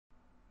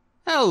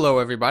Hello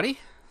everybody.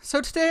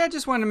 So today I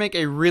just wanted to make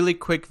a really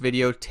quick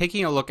video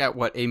taking a look at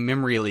what a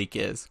memory leak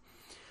is.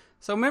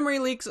 So memory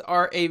leaks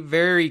are a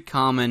very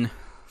common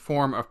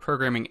form of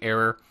programming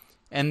error,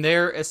 and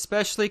they're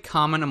especially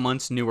common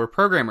amongst newer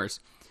programmers.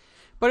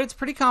 But it's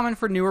pretty common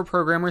for newer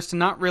programmers to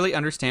not really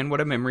understand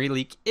what a memory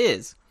leak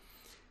is.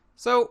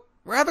 So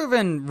rather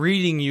than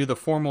reading you the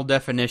formal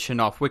definition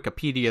off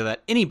Wikipedia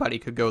that anybody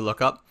could go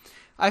look up,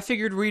 I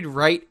figured we'd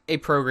write a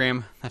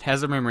program that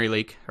has a memory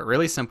leak, a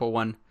really simple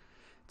one,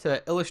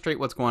 to illustrate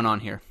what's going on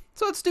here.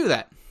 So let's do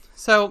that.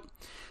 So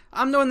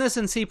I'm doing this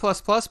in C++,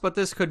 but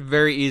this could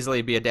very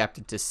easily be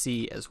adapted to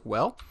C as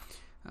well.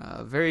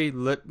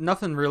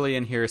 Nothing really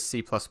in here is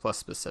C++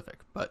 specific,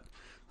 but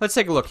let's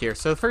take a look here.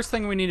 So the first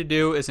thing we need to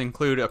do is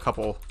include a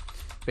couple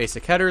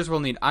basic headers.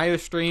 We'll need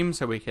IOStream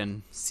so we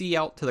can C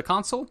out to the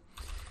console,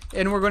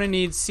 and we're going to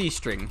need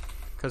CString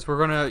because we're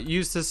going to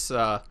use this.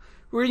 We're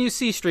going to use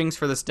C strings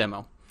for this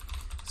demo.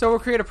 So we'll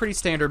create a pretty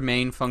standard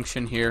main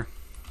function here.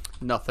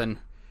 Nothing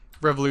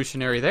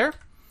revolutionary there.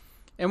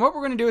 And what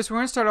we're going to do is we're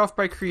going to start off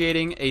by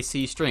creating a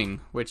C string,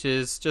 which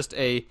is just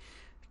a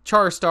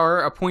char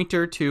star, a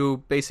pointer to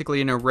basically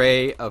an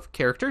array of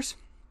characters.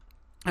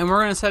 And we're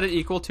going to set it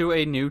equal to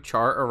a new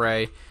char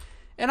array.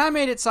 And I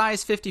made it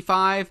size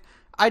 55.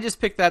 I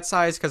just picked that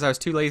size because I was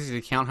too lazy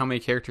to count how many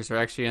characters are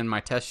actually in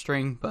my test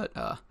string. But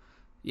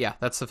yeah,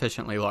 that's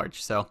sufficiently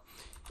large. So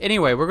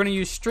anyway, we're going to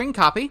use string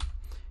copy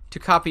to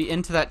copy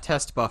into that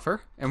test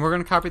buffer. And we're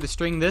going to copy the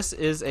string. This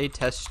is a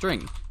test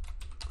string.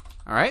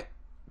 Alright,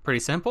 pretty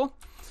simple.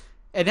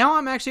 And now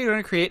I'm actually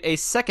going to create a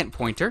second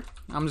pointer.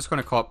 I'm just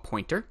going to call it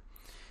pointer.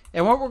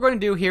 And what we're going to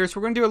do here is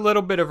we're going to do a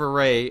little bit of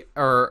array,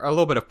 or a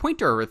little bit of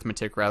pointer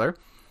arithmetic rather.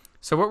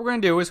 So what we're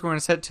going to do is we're going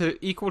to set it to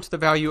equal to the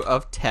value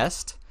of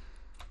test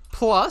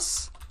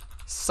plus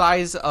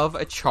size of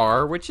a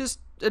char, which is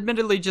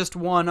admittedly just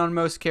 1 on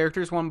most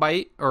characters, 1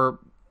 byte, or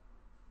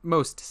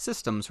most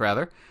systems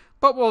rather.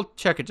 But we'll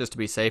check it just to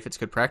be safe. It's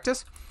good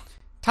practice.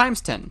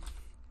 Times 10.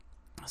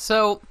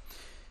 So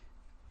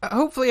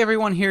hopefully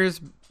everyone here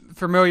is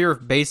familiar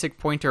with basic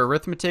pointer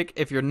arithmetic.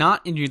 If you're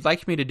not and you'd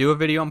like me to do a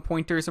video on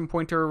pointers and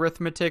pointer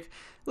arithmetic,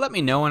 let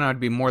me know and I'd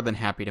be more than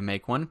happy to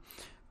make one.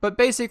 But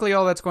basically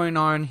all that's going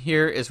on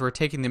here is we're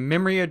taking the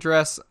memory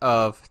address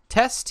of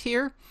test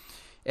here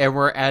and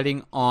we're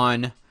adding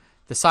on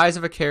the size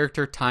of a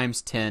character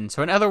times 10.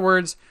 So in other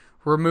words,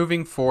 we're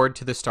moving forward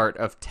to the start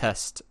of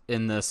test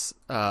in this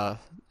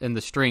in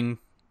the string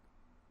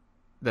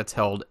that's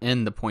held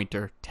in the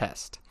pointer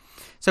test.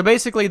 So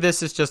basically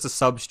this is just a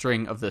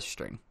substring of this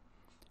string.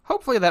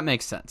 Hopefully that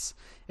makes sense.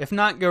 If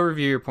not, go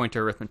review your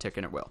pointer arithmetic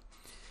and it will.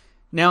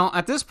 Now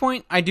at this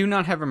point I do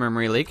not have a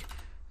memory leak.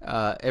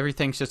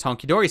 Everything's just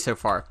honky-dory so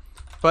far.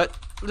 But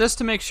just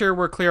to make sure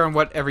we're clear on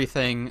what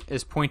everything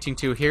is pointing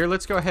to here,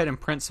 let's go ahead and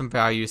print some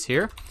values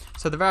here.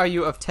 So the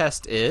value of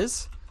test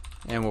is,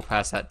 and we'll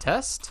pass that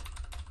test.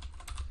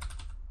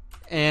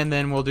 And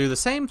then we'll do the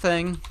same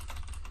thing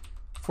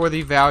for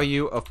the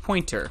value of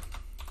pointer.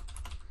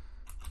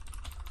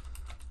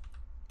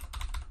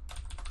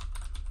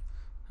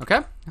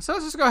 Okay, so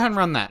let's just go ahead and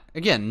run that.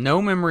 Again,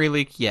 no memory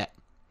leak yet.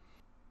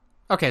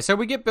 Okay, so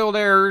we get build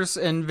errors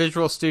in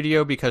Visual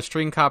Studio because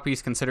string copy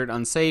is considered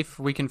unsafe.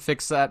 We can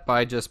fix that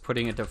by just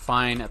putting a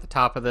define at the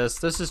top of this.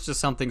 This is just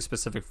something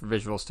specific for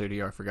Visual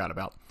Studio I forgot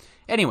about.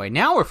 Anyway,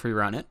 now if we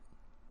run it,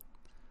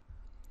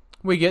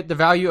 we get the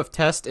value of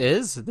test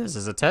is, this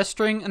is a test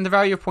string, and the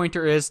value of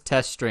pointer is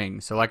test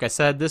string. So like I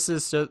said, this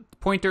is just,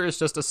 pointer is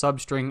just a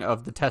substring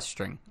of the test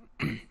string.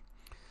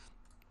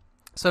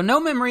 So no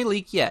memory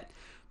leak yet.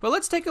 But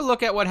let's take a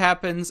look at what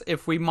happens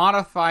if we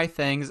modify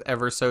things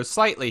ever so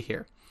slightly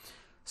here.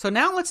 So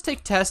now let's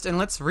take test and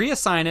let's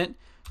reassign it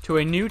to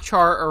a new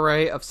char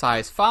array of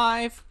size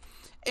 5.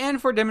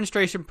 And for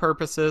demonstration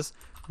purposes,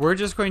 we're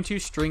just going to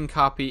string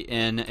copy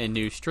in a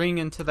new string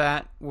into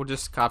that. We'll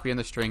just copy in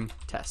the string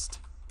test.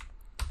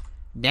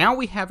 Now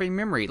we have a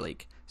memory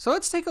leak. So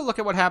let's take a look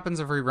at what happens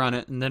if we run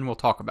it and then we'll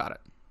talk about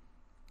it.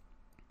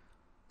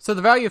 So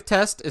the value of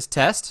test is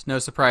test. No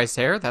surprise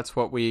there. That's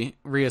what we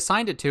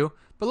reassigned it to.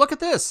 But look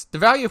at this. The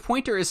value of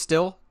pointer is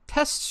still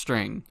test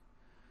string.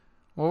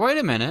 Well, wait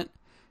a minute.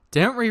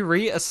 Didn't we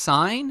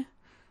reassign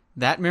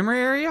that memory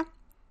area?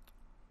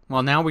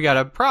 Well, now we got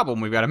a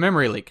problem. We've got a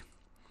memory leak.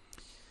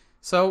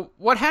 So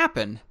what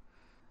happened?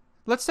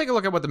 Let's take a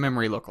look at what the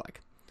memory looked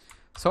like.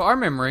 So our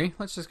memory,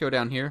 let's just go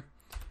down here,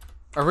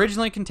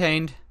 originally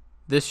contained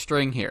this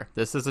string here.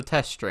 This is a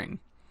test string.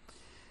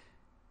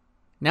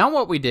 Now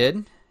what we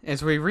did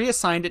is we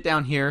reassigned it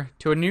down here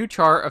to a new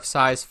char of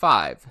size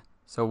 5.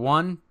 So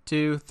 1,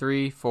 2,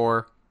 3,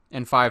 4,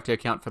 and 5 to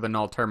account for the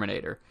null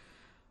terminator.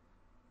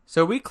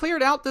 So we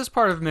cleared out this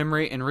part of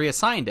memory and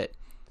reassigned it.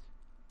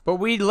 But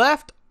we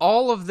left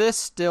all of this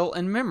still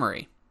in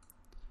memory.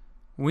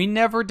 We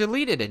never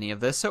deleted any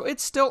of this, so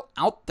it's still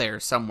out there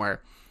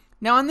somewhere.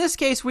 Now in this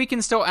case, we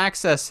can still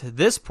access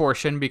this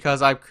portion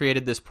because I've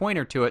created this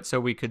pointer to it so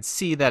we could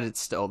see that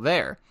it's still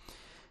there.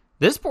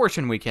 This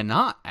portion we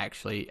cannot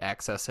actually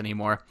access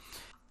anymore.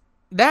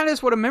 That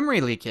is what a memory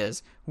leak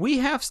is. We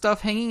have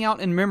stuff hanging out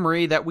in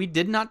memory that we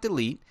did not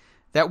delete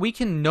that we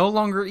can no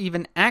longer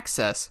even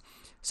access.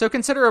 So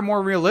consider a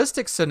more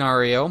realistic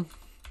scenario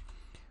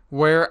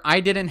where I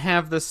didn't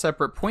have this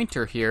separate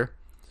pointer here.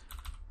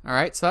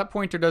 Alright, so that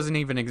pointer doesn't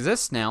even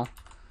exist now.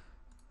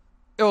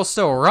 It will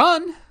still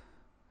run,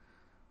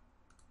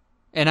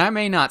 and I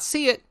may not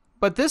see it,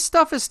 but this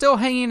stuff is still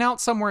hanging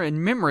out somewhere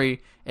in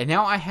memory, and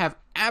now I have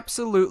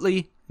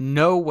absolutely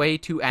no way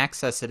to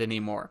access it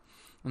anymore.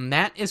 And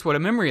that is what a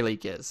memory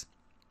leak is.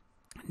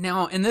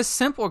 Now, in this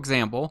simple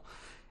example,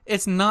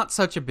 it's not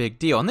such a big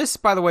deal. And this,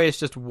 by the way, is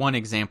just one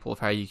example of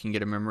how you can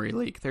get a memory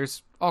leak.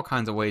 There's all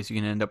kinds of ways you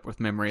can end up with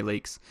memory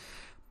leaks.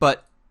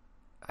 But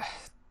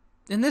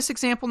in this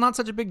example, not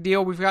such a big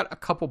deal. We've got a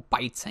couple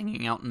bytes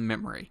hanging out in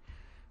memory.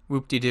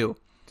 Whoop-de-doo.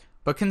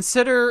 But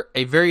consider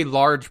a very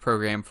large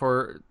program.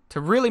 To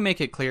really make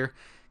it clear,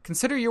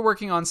 consider you're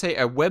working on, say,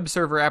 a web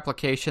server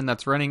application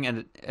that's running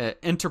at an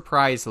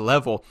enterprise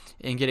level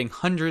and getting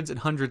hundreds and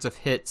hundreds of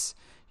hits,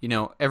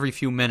 every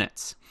few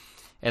minutes.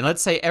 And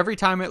let's say every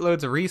time it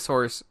loads a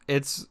resource,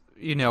 it's,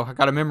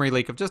 got a memory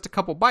leak of just a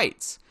couple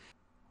bytes.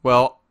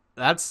 Well,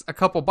 that's a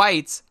couple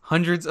bytes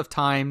hundreds of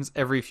times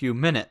every few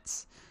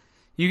minutes.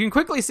 You can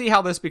quickly see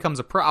how this becomes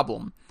a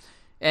problem.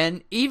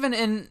 And even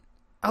in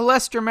a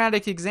less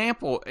dramatic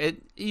example,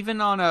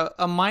 even on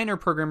a minor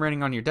program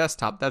running on your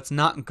desktop, that's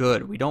not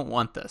good. We don't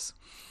want this.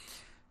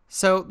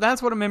 So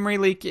that's what a memory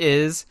leak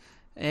is,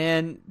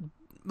 and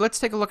let's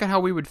take a look at how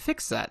we would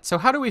fix that. So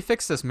how do we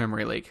fix this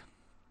memory leak?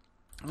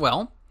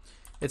 Well,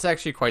 it's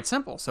actually quite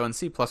simple. So in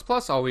C++,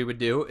 all we would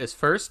do is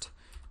first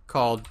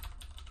call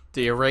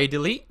the array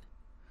delete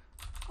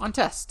on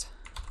test.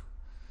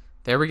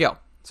 There we go.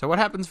 So what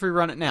happens if we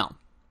run it now?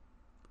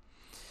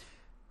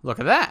 Look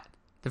at that.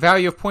 The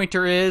value of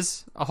pointer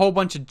is a whole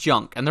bunch of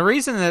junk. And the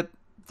reason that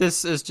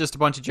this is just a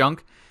bunch of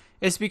junk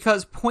is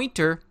because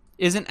pointer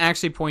isn't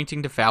actually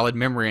pointing to valid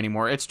memory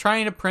anymore. It's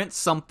trying to print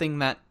something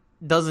that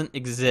doesn't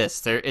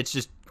exist. It's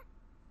just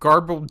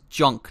garbled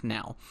junk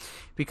now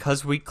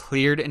because we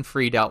cleared and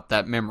freed out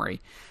that memory.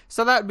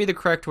 So that would be the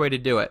correct way to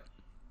do it.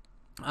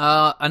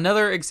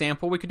 Another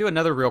example, we could do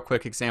another real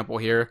quick example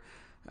here.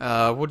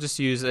 We'll just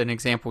use an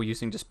example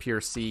using just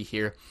pure C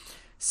here.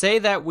 Say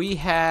that we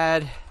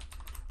had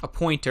a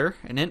pointer,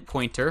 an int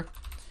pointer,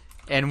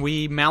 and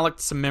we malloc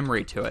some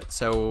memory to it.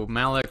 So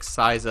malloc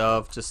size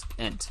of just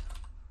int.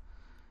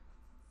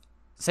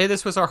 Say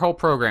this was our whole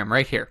program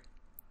right here.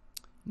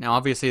 Now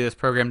obviously this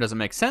program doesn't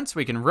make sense.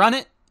 We can run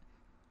it.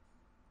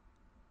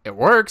 It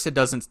works. It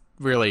doesn't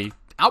really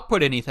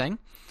output anything.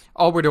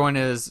 All we're doing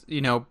is,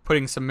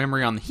 putting some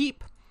memory on the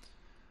heap.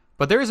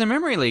 But there is a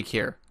memory leak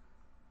here.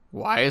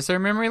 Why is there a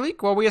memory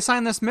leak? Well, we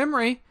assign this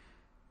memory,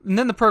 and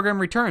then the program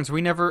returns.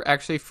 We never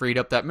actually freed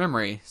up that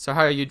memory. So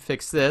how you'd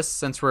fix this,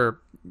 since we're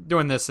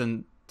doing this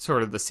in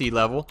sort of the C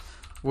level,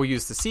 we'll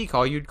use the C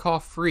call. You'd call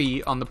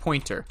free on the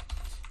pointer.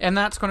 And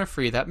that's going to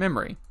free that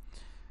memory.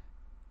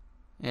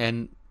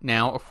 And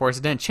now, of course,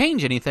 it didn't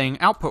change anything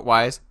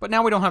output-wise, but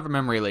now we don't have a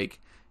memory leak.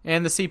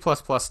 And the C++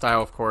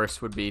 style, of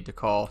course, would be to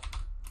call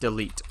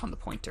delete on the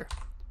pointer.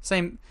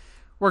 Same,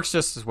 works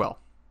just as well.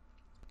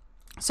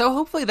 So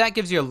hopefully that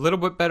gives you a little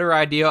bit better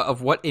idea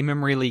of what a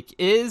memory leak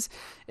is,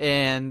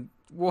 and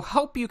will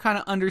help you kind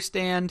of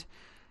understand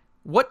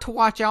what to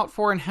watch out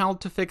for and how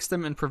to fix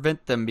them and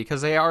prevent them,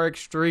 because they are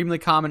extremely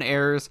common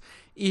errors.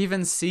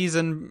 Even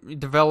seasoned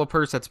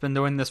developers that's been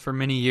doing this for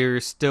many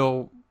years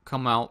still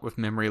come out with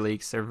memory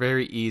leaks. They're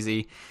very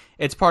easy.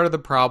 It's part of the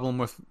problem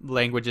with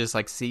languages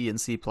like C and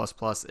C++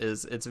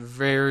 is it's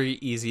very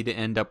easy to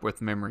end up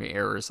with memory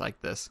errors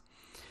like this.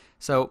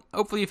 So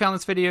hopefully you found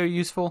this video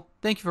useful.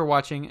 Thank you for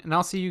watching, and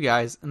I'll see you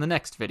guys in the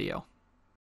next video.